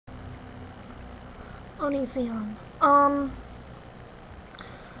Onision.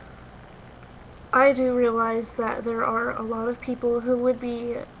 I do realize that there are a lot of people who would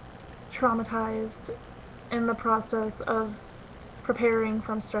be traumatized in the process of preparing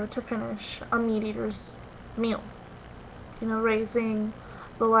from start to finish a meat eater's meal. You know, raising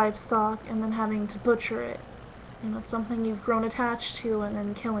the livestock and then having to butcher it. You know, something you've grown attached to and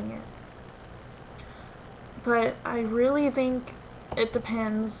then killing it. But I really think it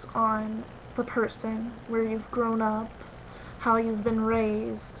depends on the person, where you've grown up, how you've been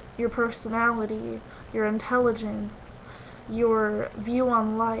raised, your personality, your intelligence, your view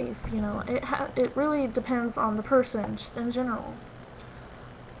on life. You know, it really depends on the person, just in general.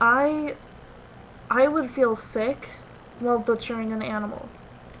 I I would feel sick while butchering an animal,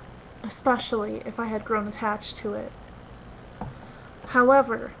 especially if I had grown attached to it.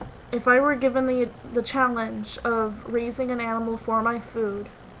 However, if I were given the challenge of raising an animal for my food,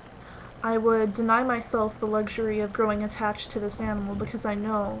 I would deny myself the luxury of growing attached to this animal because I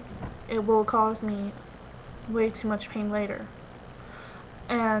know it will cause me way too much pain later.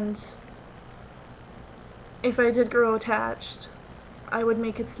 And if I did grow attached, I would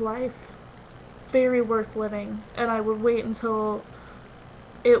make its life very worth living, and I would wait until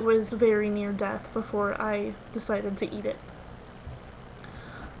it was very near death before I decided to eat it.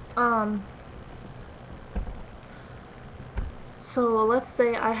 Um, so let's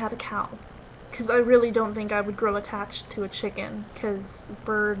say I had a cow, because I really don't think I would grow attached to a chicken, because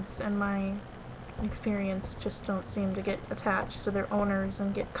birds, in my experience, just don't seem to get attached to their owners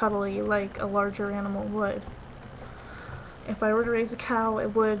and get cuddly like a larger animal would. If I were to raise a cow,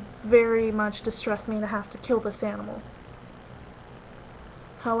 it would very much distress me to have to kill this animal.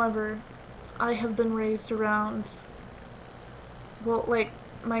 However, I have been raised around, well, like,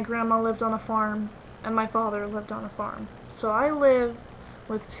 my grandma lived on a farm and my father lived on a farm. So I live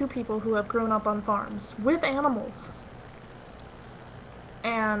with two people who have grown up on farms with animals.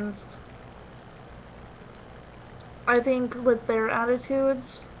 And I think with their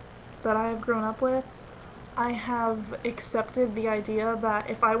attitudes that I have grown up with, I have accepted the idea that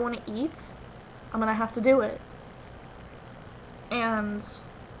if I want to eat, I'm gonna have to do it. And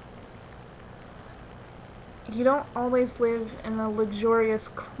you don't always live in a luxurious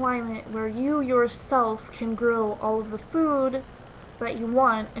climate where you yourself can grow all of the food that you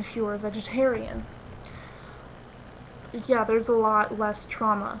want if you're a vegetarian. Yeah, there's a lot less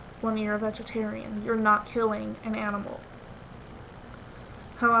trauma when you're a vegetarian. You're not killing an animal.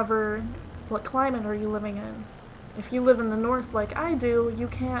 However, what climate are you living in? If you live in the north like I do, you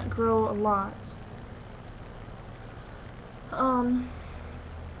can't grow a lot. Um,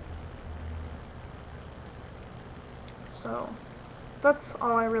 so that's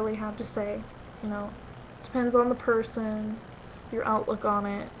all I really have to say. You know, depends on the person, your outlook on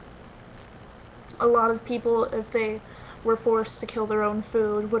it. A lot of people, if they were forced to kill their own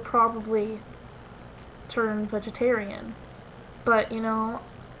food, would probably turn vegetarian. But, you know,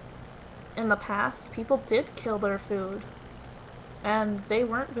 in the past, people did kill their food, and they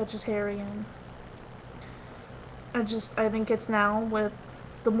weren't vegetarian. I think it's now with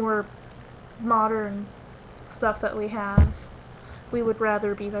the more modern stuff that we have, we would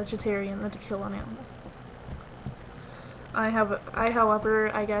rather be vegetarian than to kill an animal.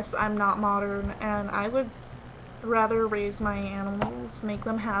 However, I guess I'm not modern, and I would rather raise my animals, make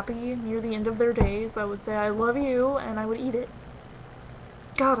them happy near the end of their days. I would say, I love you, and I would eat it.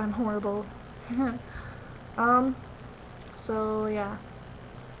 God, I'm horrible. um, so yeah.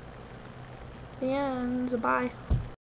 The end. Bye.